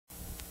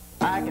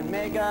I can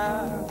make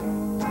a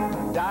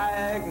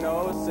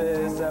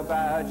diagnosis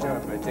about your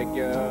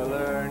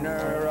particular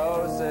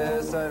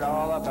neurosis and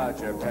all about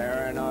your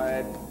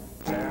paranoid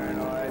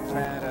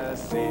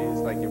fantasies,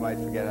 like you might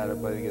forget how to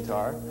play the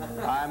guitar.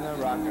 I'm the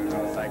rock and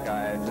roll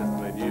psychiatrist.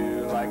 Would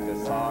you like to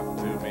talk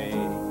to me?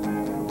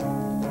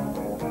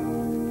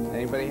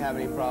 Anybody have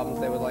any problems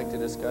they would like to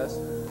discuss?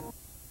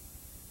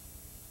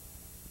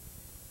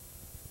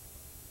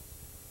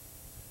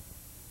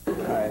 All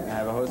right, I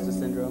have a hostess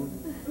syndrome.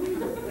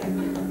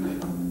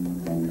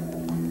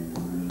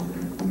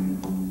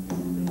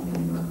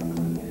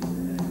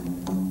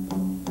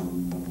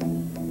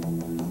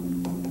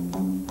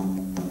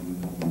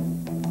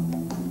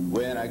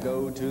 When I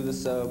go to the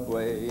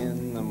subway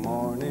in the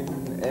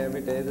morning,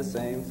 every day the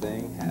same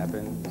thing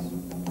happens.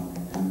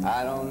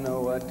 I don't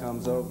know what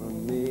comes over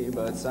me,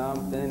 but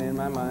something in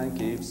my mind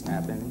keeps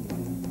snapping.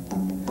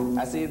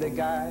 I see the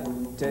guy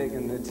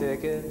taking the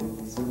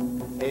tickets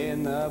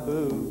in the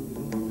booth.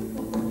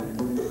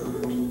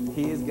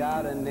 He's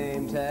got a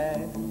name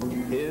tag,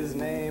 his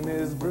name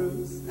is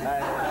Bruce.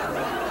 And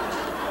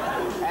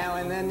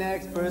when the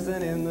next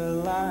person in the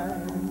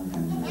line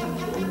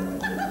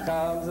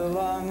comes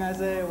along, I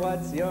say,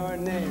 what's your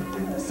name?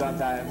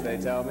 Sometimes they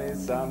tell me,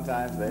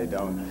 sometimes they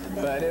don't.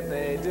 But if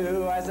they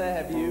do, I say,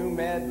 have you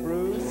met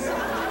Bruce?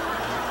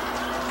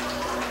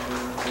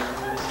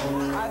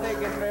 I think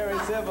it's very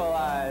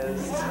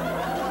civilized.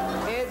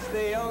 It's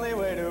the only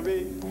way to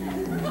be.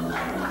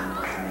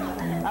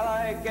 I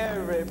like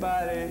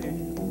everybody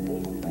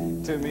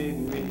to meet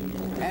me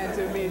and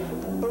to meet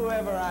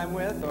whoever I'm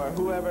with or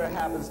whoever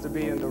happens to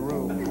be in the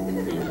room.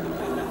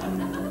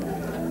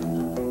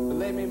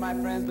 Lately, my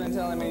friend's been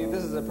telling me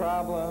this is a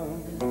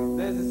problem.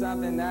 This is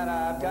something that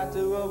I've got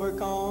to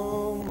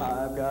overcome.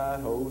 I've got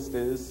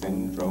hostess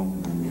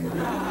syndrome.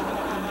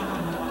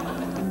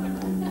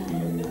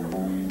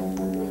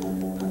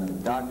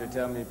 Doctor,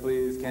 tell me,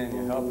 please, can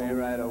you help me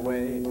right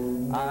away?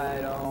 I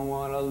don't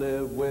want to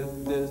live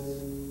with this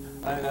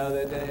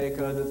another day,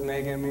 'cause it's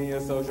making me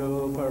a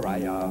social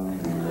pariah.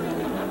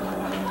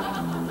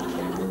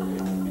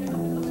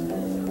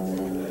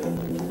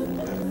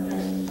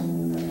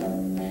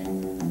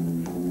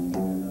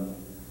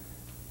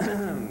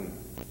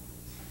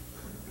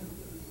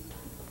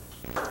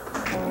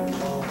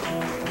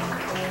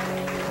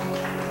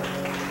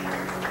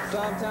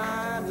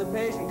 Sometimes a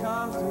patient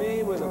comes to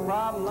me with a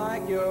problem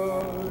like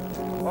yours,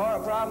 or a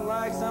problem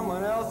like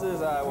someone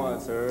else's I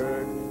once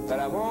heard. That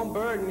I won't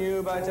burden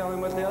you by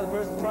telling what the other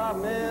person's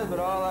problem is, but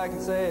all I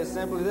can say is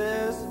simply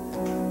this: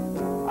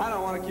 I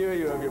don't want to cure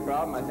you of your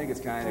problem, I think it's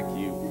kind of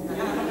cute.